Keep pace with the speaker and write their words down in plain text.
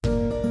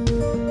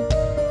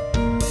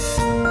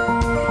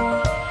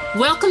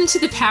Welcome to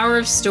The Power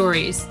of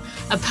Stories,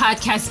 a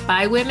podcast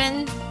by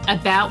women,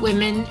 about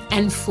women,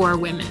 and for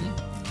women.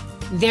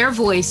 Their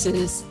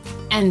voices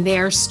and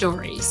their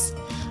stories.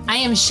 I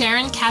am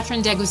Sharon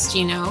Catherine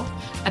D'Agostino,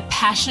 a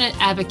passionate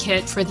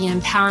advocate for the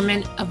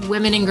empowerment of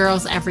women and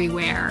girls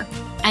everywhere,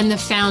 and the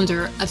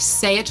founder of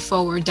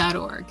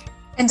sayitforward.org.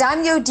 And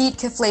I'm Yodit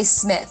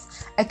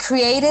Kiflay-Smith, a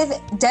creative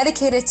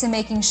dedicated to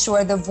making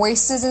sure the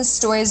voices and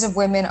stories of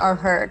women are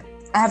heard.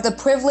 I have the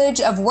privilege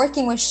of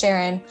working with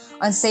Sharon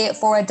on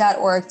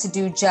sayitforward.org to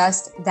do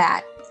just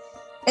that.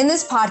 In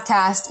this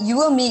podcast, you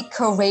will meet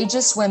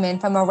courageous women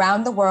from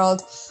around the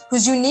world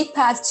whose unique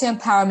paths to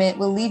empowerment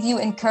will leave you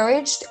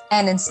encouraged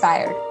and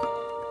inspired.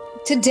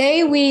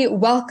 Today, we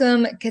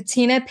welcome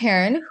Katina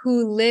Paron,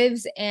 who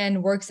lives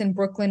and works in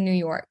Brooklyn, New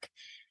York.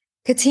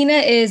 Katina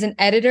is an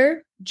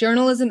editor,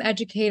 journalism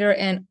educator,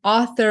 and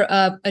author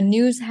of A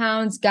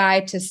NewsHound's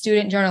Guide to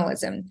Student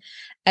Journalism,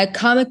 a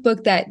comic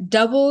book that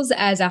doubles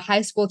as a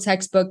high school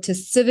textbook to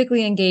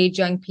civically engage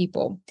young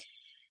people.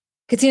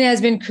 Katina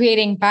has been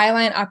creating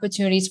byline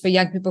opportunities for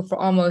young people for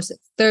almost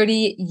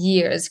 30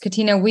 years.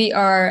 Katina, we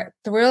are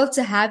thrilled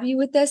to have you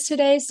with us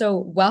today, so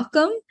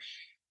welcome.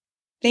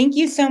 Thank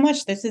you so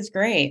much. This is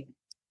great.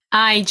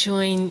 I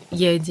join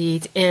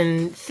Yodit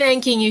in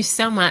thanking you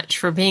so much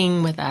for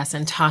being with us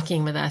and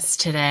talking with us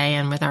today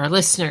and with our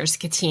listeners,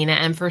 Katina.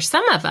 And for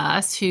some of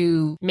us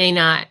who may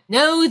not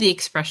know the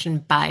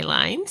expression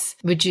bylines,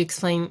 would you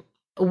explain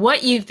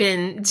what you've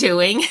been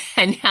doing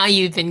and how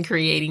you've been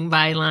creating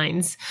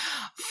bylines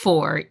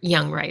for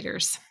young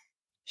writers?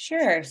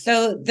 Sure.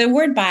 So the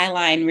word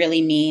byline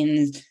really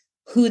means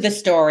who the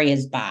story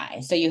is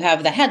by. So you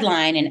have the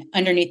headline, and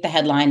underneath the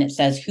headline, it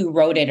says who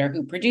wrote it or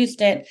who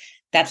produced it.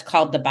 That's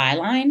called the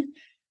byline.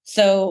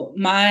 So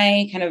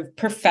my kind of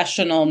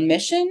professional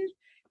mission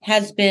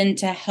has been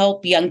to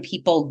help young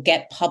people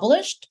get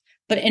published,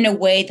 but in a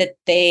way that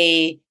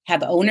they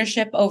have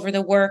ownership over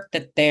the work,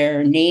 that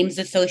their name's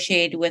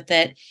associated with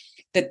it,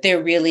 that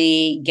they're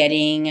really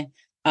getting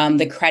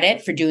the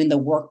credit for doing the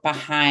work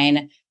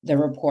behind the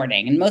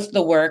reporting. And most of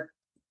the work,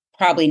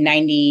 probably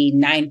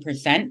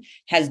 99%,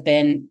 has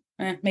been,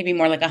 maybe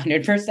more like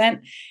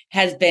 100%,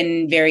 has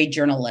been very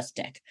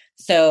journalistic.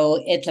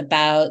 So it's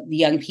about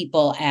young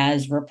people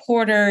as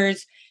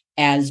reporters,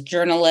 as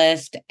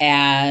journalists,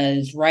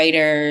 as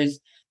writers,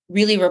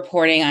 really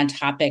reporting on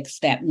topics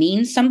that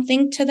mean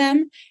something to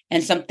them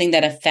and something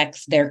that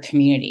affects their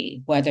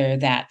community, whether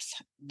that's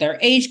their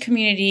age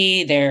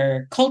community,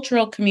 their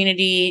cultural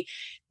community,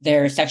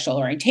 their sexual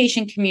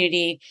orientation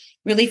community,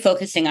 really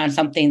focusing on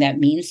something that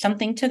means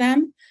something to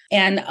them.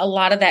 And a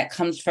lot of that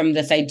comes from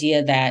this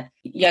idea that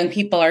young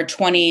people are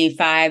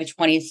 25,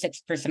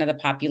 26% of the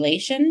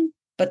population,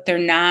 but they're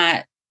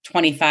not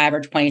 25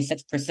 or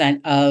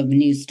 26% of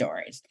news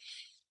stories.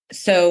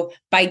 So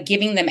by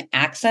giving them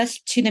access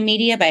to the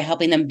media, by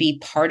helping them be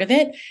part of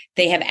it,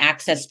 they have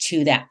access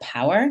to that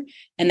power.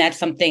 And that's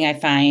something I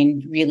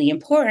find really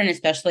important,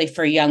 especially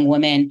for young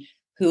women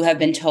who have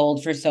been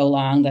told for so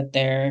long that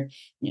they're,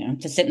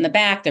 to sit in the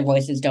back, their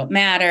voices don't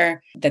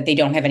matter, that they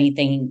don't have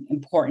anything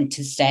important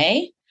to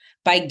say.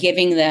 By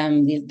giving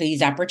them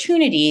these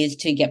opportunities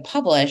to get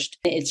published,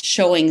 it's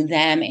showing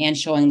them and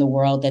showing the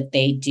world that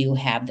they do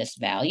have this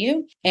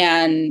value.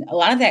 And a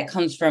lot of that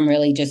comes from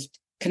really just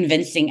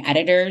convincing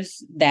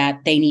editors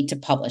that they need to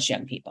publish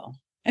young people.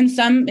 And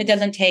some, it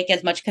doesn't take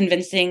as much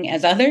convincing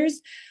as others,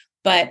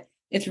 but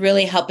it's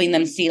really helping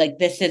them see like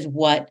this is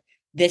what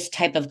this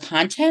type of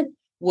content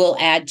will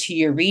add to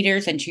your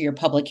readers and to your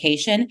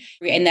publication.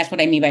 And that's what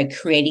I mean by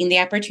creating the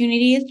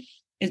opportunities,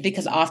 is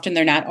because often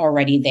they're not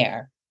already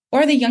there,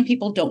 or the young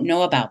people don't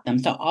know about them.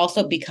 So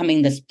also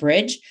becoming this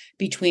bridge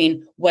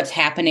between what's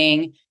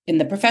happening in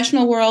the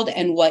professional world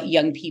and what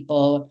young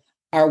people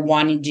are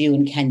wanting to do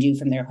and can do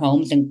from their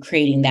homes, and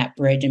creating that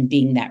bridge and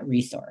being that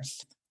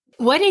resource.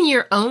 What in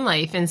your own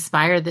life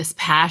inspired this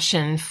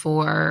passion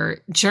for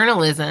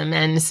journalism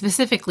and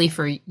specifically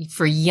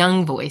for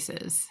young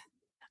voices?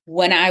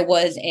 When I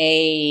was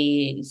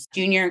a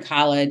junior in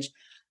college,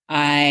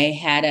 I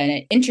had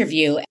an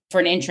interview for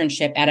an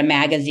internship at a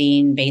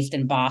magazine based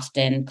in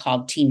Boston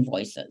called Teen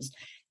Voices.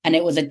 And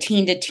it was a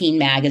teen-to-teen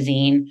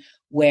magazine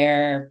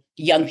where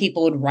young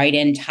people would write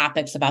in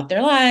topics about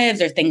their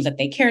lives or things that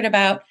they cared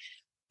about.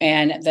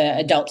 And the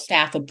adult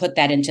staff would put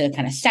that into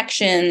kind of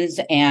sections.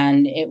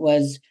 And it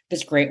was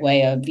this great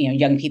way of,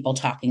 young people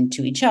talking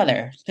to each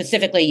other,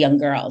 specifically young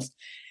girls.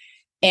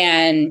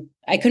 And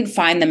I couldn't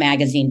find the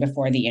magazine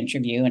before the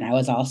interview, and I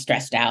was all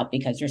stressed out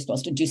because you're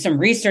supposed to do some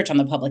research on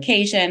the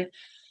publication.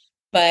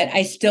 But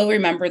I still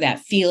remember that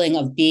feeling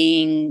of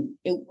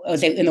I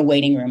was in the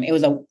waiting room. It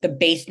was the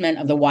basement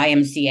of the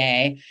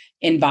YMCA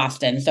in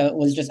Boston. So it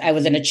was just, I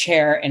was in a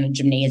chair in a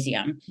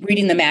gymnasium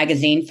reading the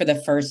magazine for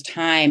the first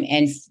time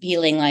and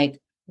feeling like,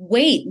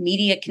 wait,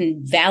 media can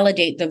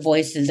validate the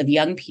voices of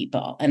young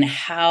people, and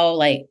how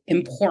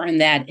important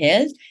that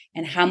is,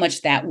 and how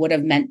much that would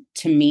have meant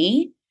to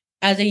me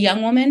as a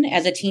young woman,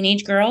 as a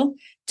teenage girl,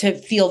 to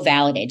feel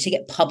validated, to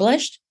get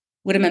published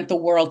would have meant the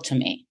world to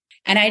me.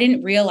 And I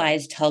didn't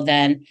realize till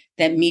then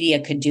that media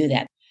could do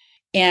that.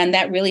 And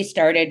that really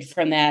started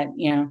from that,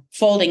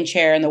 folding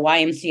chair in the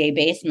YMCA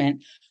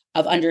basement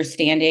of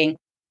understanding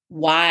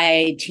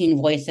why Teen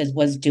Voices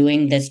was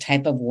doing this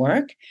type of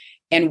work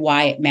and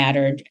why it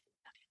mattered.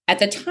 At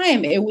the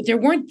time, there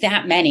weren't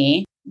that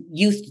many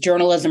youth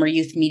journalism or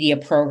youth media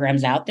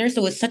programs out there.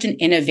 So it was such an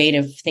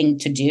innovative thing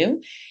to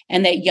do.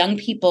 And that young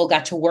people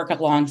got to work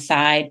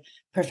alongside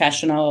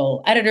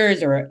professional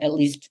editors, or at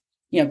least,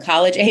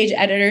 college age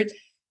editors,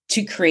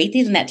 to create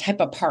these. And that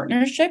type of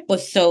partnership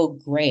was so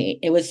great.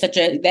 It was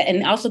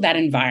and also that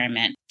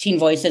environment. Teen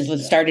Voices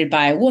was started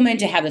by a woman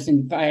to have this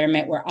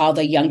environment where all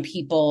the young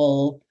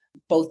people,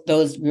 both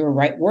those we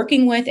were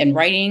working with and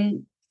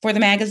writing for the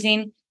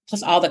magazine,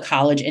 plus all the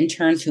college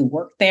interns who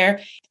worked there.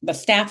 The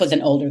staff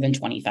wasn't older than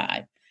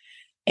 25.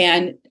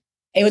 And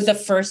it was the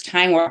first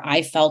time where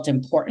I felt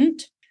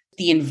important.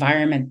 The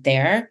environment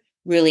there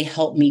really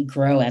helped me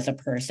grow as a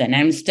person.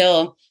 I'm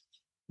still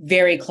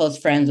very close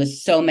friends with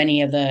so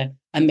many of the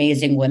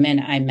amazing women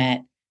I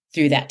met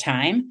through that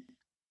time.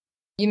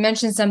 You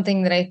mentioned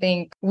something that I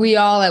think we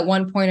all at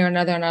one point or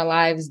another in our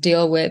lives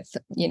deal with,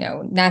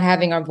 not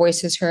having our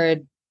voices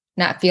heard,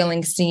 not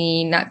feeling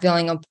seen, not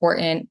feeling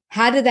important.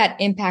 How did that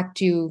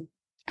impact you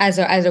as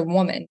a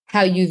woman?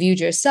 How you viewed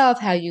yourself,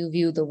 how you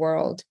view the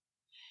world?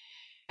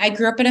 I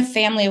grew up in a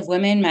family of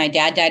women. My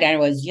dad died when I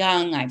was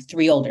young. I have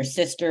 3 older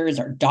sisters.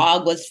 Our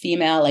dog was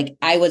female.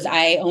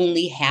 I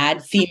only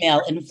had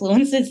female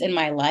influences in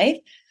my life.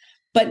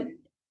 But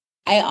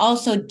I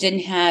also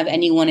didn't have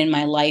anyone in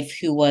my life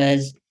who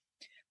was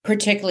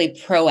particularly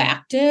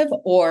proactive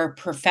or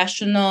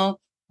professional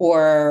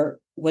or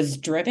was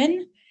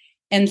driven.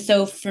 And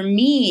so for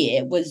me,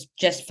 it was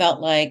just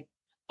felt like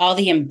all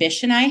the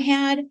ambition I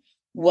had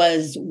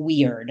was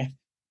weird,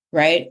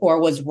 right? Or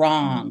was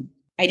wrong.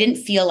 I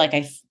didn't feel like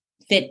I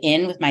fit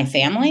in with my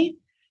family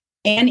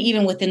and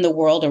even within the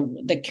world or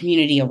the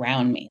community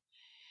around me.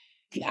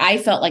 I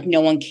felt like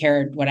no one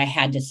cared what I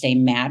had to say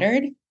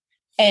mattered.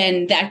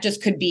 And that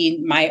just could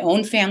be my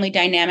own family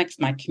dynamics,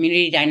 my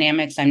community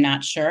dynamics, I'm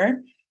not sure.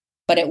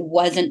 But it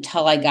wasn't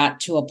till I got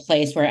to a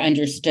place where I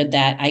understood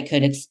that I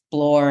could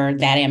explore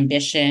that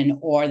ambition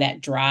or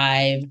that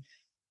drive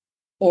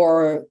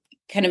or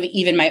kind of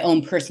even my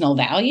own personal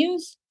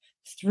values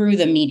through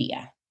the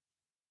media.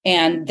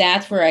 And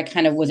that's where I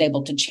kind of was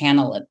able to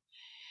channel it.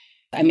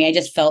 I mean, I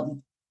just felt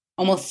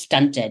almost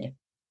stunted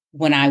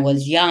when I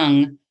was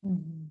young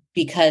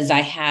because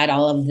I had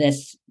all of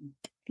this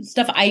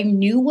stuff I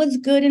knew was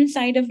good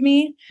inside of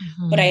me,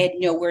 but I had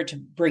nowhere to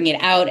bring it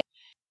out.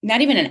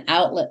 Not even an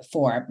outlet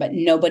for it, but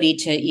nobody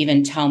to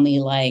even tell me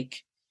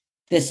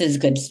this is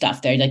good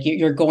stuff there.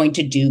 You're going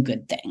to do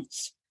good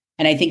things.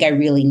 And I think I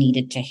really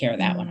needed to hear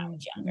that when I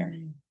was younger.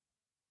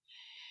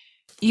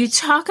 You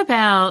talk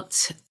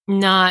about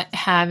not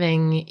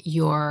having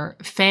your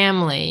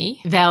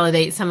family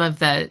validate some of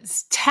the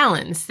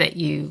talents that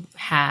you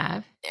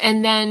have.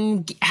 And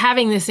then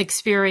having this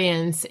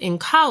experience in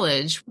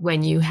college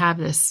when you have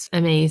this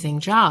amazing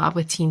job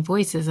with Teen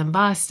Voices in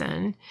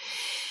Boston.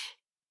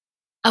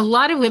 A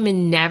lot of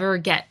women never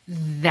get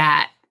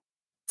that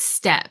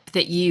step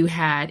that you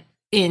had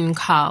in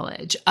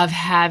college of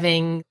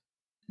having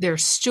their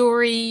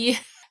story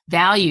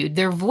valued,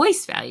 their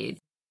voice valued.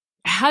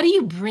 How do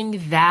you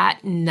bring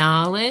that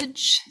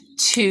knowledge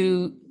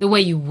to the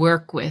way you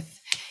work with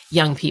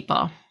young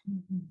people?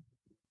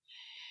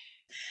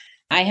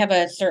 I have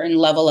a certain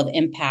level of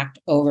impact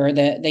over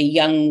the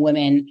young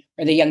women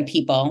or the young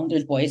people,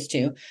 there's boys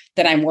too,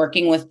 that I'm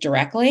working with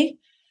directly,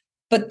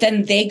 but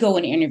then they go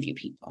and interview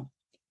people.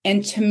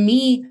 And to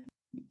me,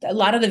 a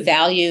lot of the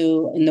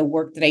value in the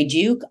work that I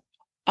do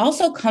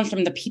also comes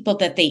from the people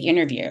that they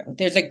interview.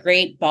 There's a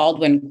great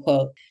Baldwin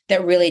quote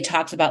that really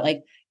talks about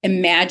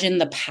imagine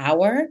the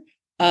power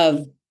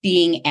of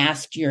being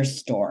asked your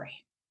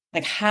story.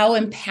 How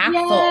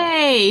impactful,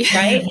 Yay!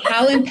 right?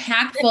 How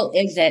impactful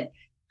is it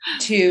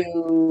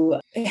to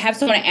have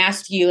someone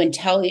ask you and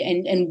tell you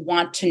and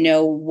want to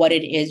know what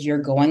it is you're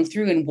going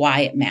through and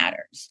why it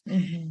matters.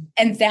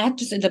 And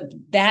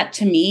that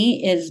to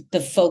me is the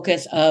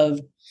focus of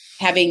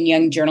having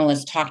young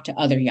journalists talk to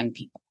other young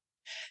people.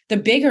 The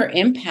bigger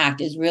impact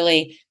is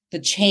really the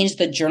change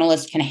that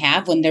journalists can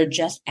have when they're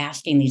just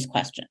asking these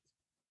questions.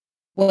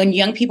 When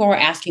young people are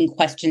asking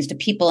questions to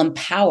people in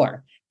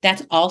power,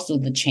 that's also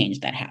the change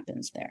that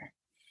happens there.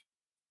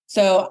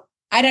 So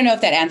I don't know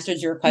if that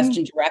answers your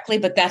question directly,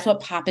 but that's what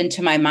popped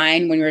into my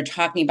mind when we were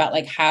talking about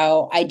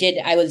how I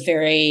was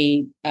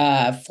very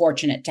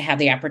fortunate to have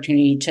the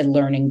opportunity to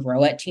learn and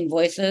grow at Teen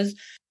Voices.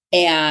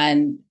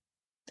 And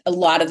a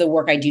lot of the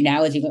work I do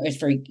now is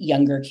for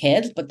younger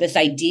kids, but this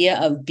idea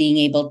of being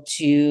able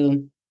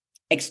to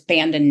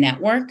expand a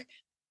network,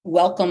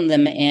 welcome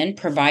them in,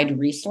 provide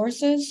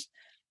resources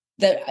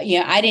that,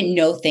 I didn't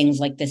know things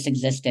like this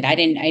existed. I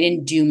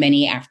didn't do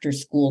many after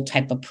school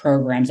type of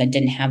programs. I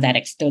didn't have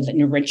those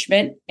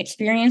enrichment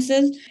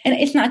experiences. And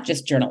it's not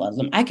just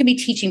journalism. I could be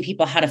teaching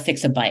people how to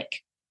fix a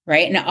bike,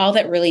 right? And all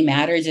that really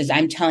matters is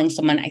I'm telling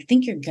someone, I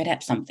think you're good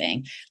at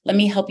something. Let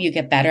me help you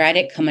get better at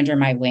it. Come under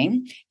my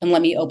wing and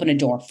let me open a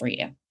door for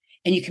you.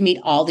 And you can meet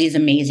all these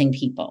amazing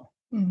people.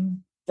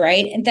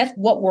 right? And that's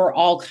what we're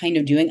all kind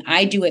of doing.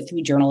 I do it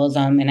through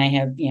journalism, and I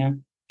have,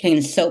 kind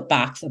of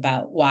soapbox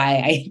about why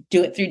I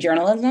do it through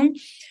journalism,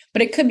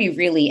 but it could be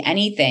really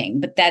anything.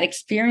 But that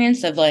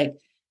experience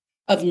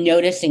of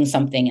noticing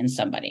something in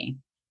somebody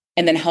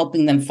and then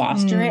helping them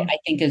foster it, I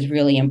think is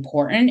really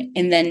important.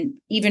 And then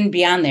even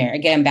beyond there,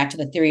 again, back to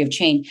the theory of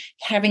change,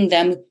 having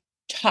them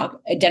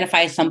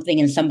identify something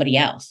in somebody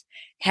else,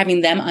 having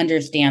them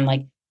understand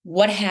like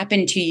what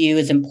happened to you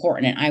is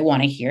important and I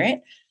want to hear it.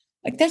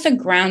 Like that's a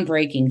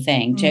groundbreaking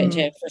thing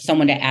for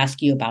someone to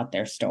ask you about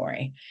their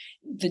story.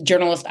 The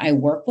journalists I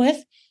work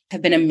with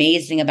have been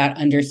amazing about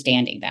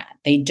understanding that.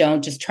 They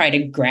don't just try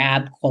to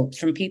grab quotes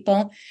from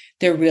people.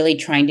 They're really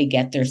trying to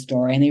get their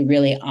story, and they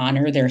really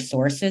honor their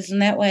sources in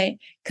that way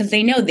because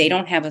they know they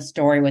don't have a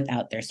story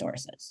without their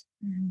sources.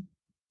 Mm-hmm.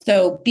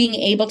 So being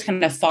able to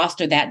kind of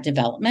foster that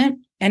development,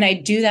 and I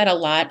do that a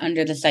lot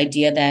under this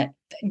idea that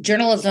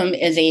journalism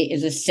is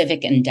a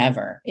civic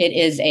endeavor. It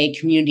is a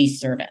community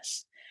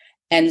service.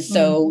 And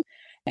so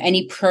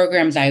any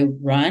programs I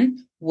run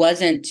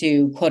wasn't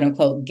to quote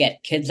unquote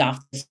get kids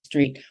off the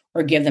street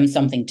or give them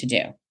something to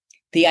do.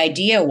 The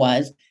idea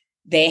was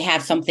they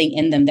have something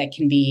in them that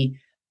can be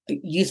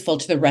useful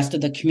to the rest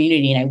of the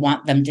community, and I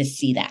want them to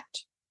see that.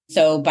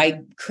 So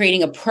by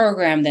creating a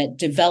program that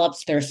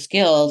develops their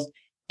skills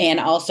and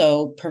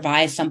also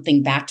provides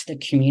something back to the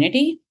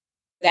community,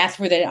 that's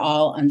where that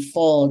all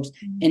unfolds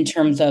in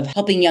terms of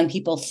helping young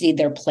people see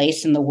their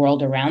place in the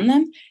world around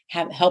them,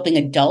 helping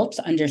adults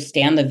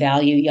understand the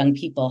value young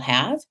people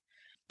have,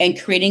 and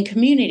creating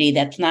community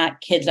that's not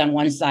kids on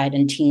one side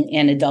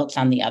and adults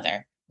on the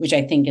other, which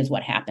I think is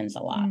what happens a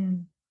lot.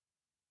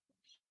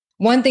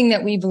 One thing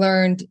that we've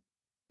learned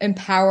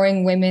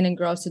empowering women and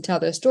girls to tell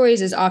their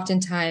stories is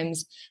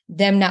oftentimes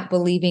them not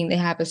believing they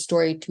have a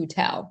story to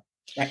tell.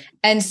 Right.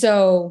 And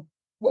so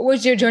what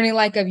was your journey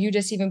like of you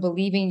just even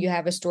believing you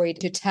have a story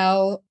to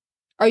tell?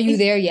 Are you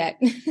there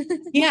yet?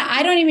 Yeah,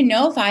 I don't even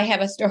know if I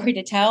have a story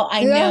to tell.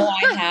 I know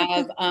I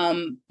have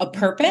a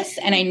purpose,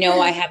 and I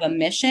know I have a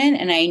mission,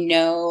 and I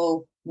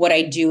know what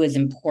I do is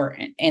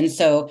important. And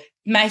so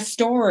my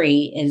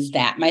story is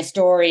that. My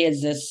story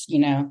is this,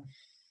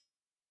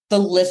 the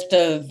list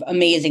of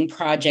amazing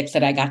projects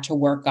that I got to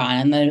work on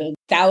and the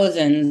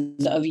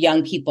thousands of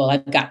young people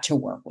I've got to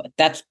work with.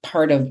 That's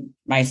part of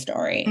my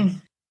story.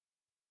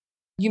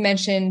 You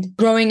mentioned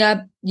growing up,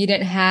 you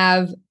didn't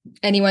have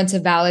anyone to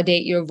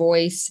validate your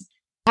voice.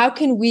 How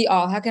can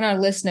our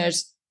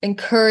listeners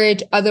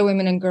encourage other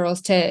women and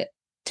girls to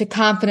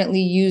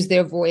confidently use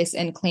their voice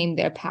and claim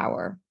their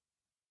power?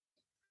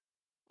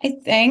 I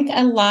think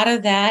a lot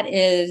of that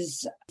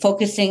is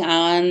focusing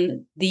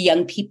on the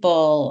young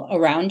people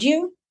around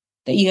you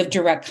that you have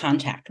direct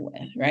contact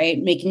with, right?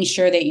 Making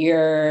sure that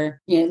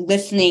you're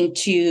listening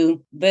to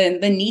the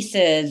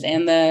nieces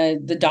and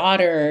the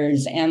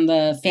daughters and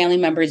the family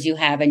members you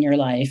have in your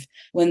life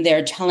when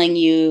they're telling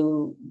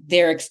you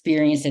their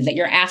experiences, that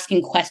you're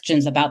asking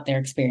questions about their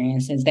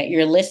experiences, that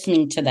you're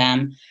listening to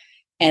them,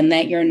 and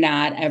that you're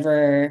not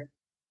ever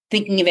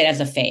thinking of it as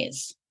a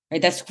phase.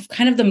 Right. That's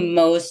kind of the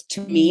most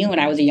to me when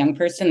I was a young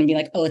person and be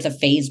like, oh, it's a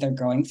phase they're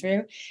going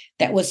through.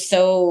 That was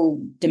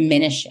so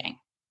diminishing.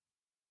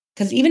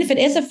 Because even if it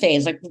is a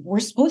phase, like we're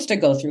supposed to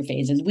go through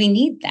phases, we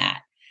need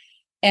that.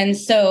 And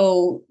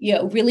so,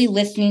 really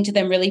listening to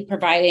them, really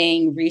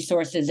providing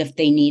resources if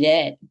they need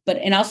it,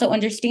 and also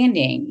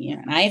understanding,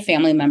 and I have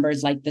family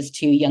members like this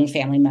too, young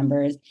family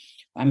members.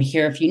 I'm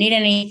here if you need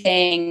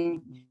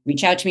anything,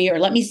 reach out to me, or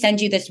let me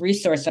send you this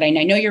resource that I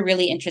know you're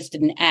really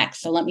interested in X.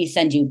 So let me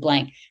send you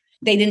blank.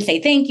 They didn't say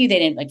thank you. They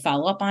didn't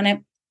follow up on it.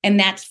 And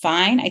that's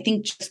fine. I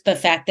think just the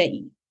fact that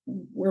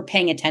we're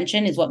paying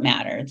attention is what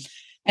matters.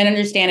 And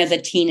understand as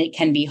a teen, it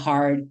can be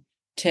hard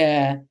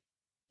to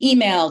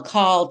email,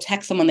 call,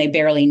 text someone they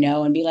barely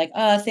know and be like,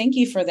 oh, thank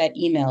you for that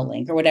email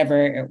link or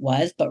whatever it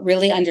was. But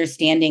really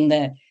understanding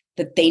that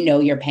they know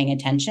you're paying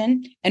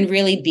attention and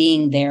really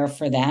being there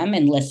for them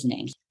and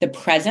listening. The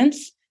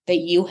presence that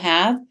you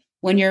have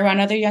when you're around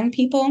other young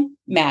people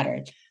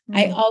matters.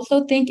 I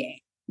also think,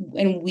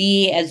 and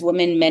we as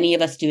women, many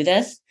of us do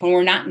this, when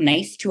we're not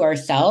nice to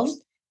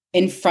ourselves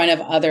in front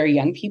of other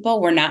young people,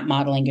 we're not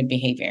modeling good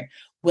behavior.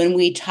 When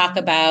we talk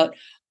about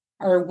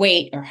our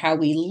weight or how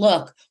we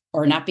look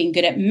or not being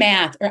good at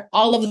math or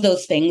all of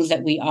those things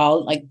that we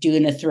all do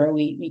in the throw,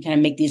 we kind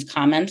of make these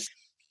comments.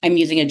 I'm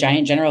using a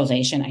giant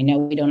generalization. I know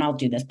we don't all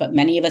do this, but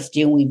many of us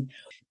do.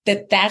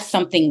 That's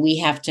something we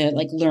have to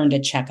learn to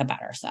check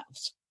about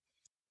ourselves.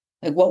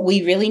 What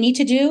we really need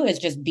to do is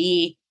just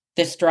be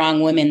the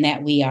strong women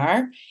that we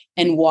are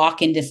and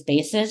walk into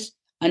spaces,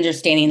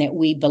 understanding that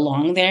we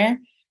belong there,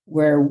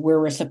 where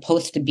we're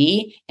supposed to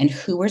be and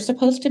who we're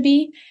supposed to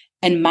be.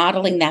 And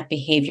modeling that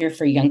behavior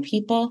for young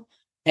people,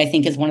 I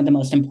think, is one of the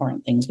most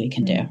important things we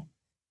can do.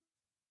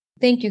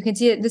 Thank you,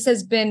 Katina. This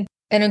has been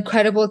an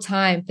incredible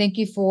time. Thank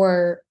you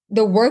for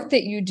the work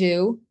that you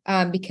do,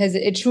 because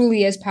it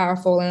truly is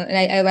powerful. And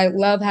I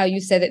love how you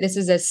said that this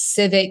is a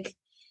civic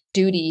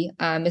duty.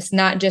 It's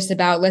not just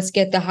about let's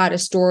get the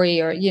hottest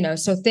story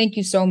so thank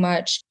you so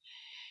much.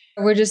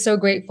 We're just so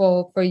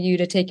grateful for you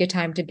to take your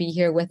time to be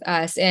here with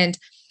us. And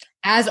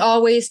as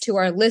always, to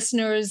our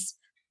listeners,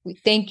 we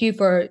thank you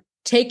for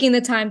taking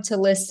the time to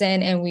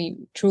listen, and we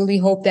truly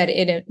hope that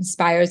it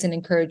inspires and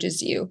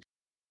encourages you.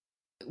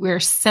 We're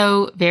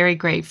so very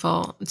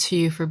grateful to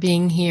you for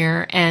being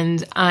here.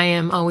 And I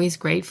am always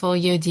grateful,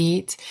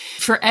 Yodit,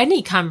 for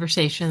any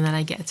conversation that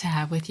I get to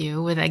have with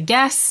you, with a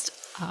guest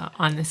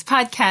on this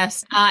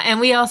podcast. And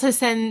we also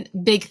send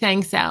big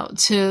thanks out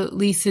to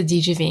Lisa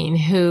DeGiovine,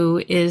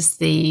 who is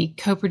the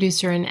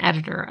co-producer and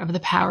editor of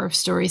the Power of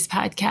Stories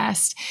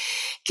podcast.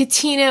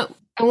 Katina,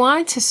 I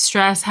want to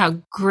stress how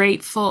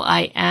grateful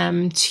I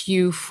am to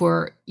you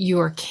for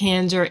your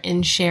candor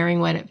in sharing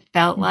what it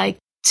felt like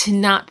to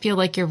not feel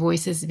like your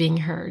voice is being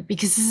heard,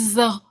 because this is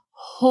the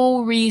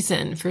whole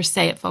reason for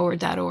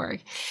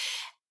sayitforward.org.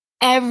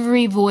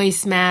 Every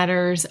voice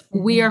matters.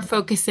 We are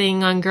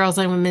focusing on girls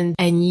and women,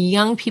 and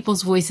young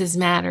people's voices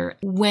matter.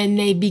 When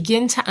they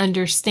begin to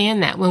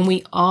understand that, when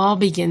we all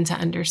begin to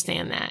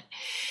understand that,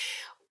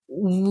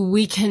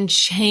 we can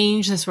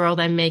change this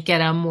world and make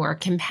it a more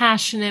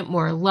compassionate,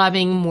 more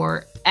loving,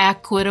 more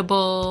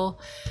equitable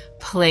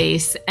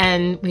place.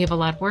 And we have a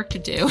lot of work to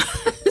do.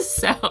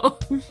 So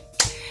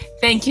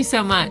thank you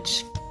so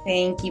much.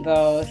 Thank you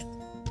both.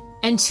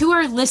 And to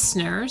our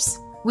listeners,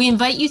 we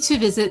invite you to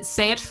visit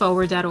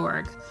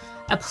sayitforward.org,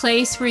 a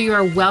place where you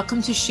are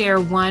welcome to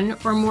share one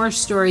or more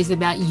stories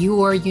about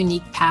your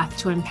unique path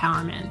to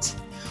empowerment.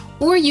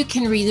 Or you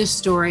can read the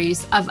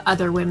stories of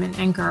other women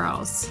and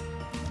girls.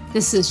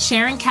 This is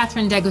Sharon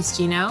Catherine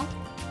D'Agostino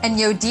and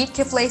Yodit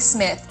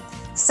Kiflay-Smith,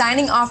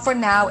 signing off for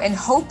now and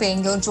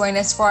hoping you'll join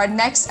us for our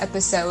next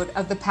episode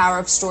of the Power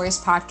of Stories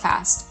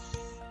podcast.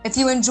 If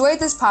you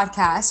enjoyed this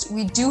podcast,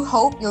 we do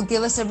hope you'll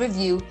give us a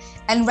review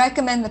and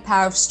recommend the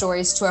Power of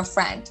Stories to a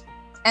friend.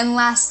 And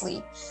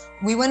lastly,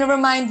 we want to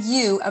remind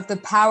you of the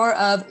power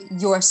of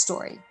your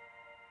story.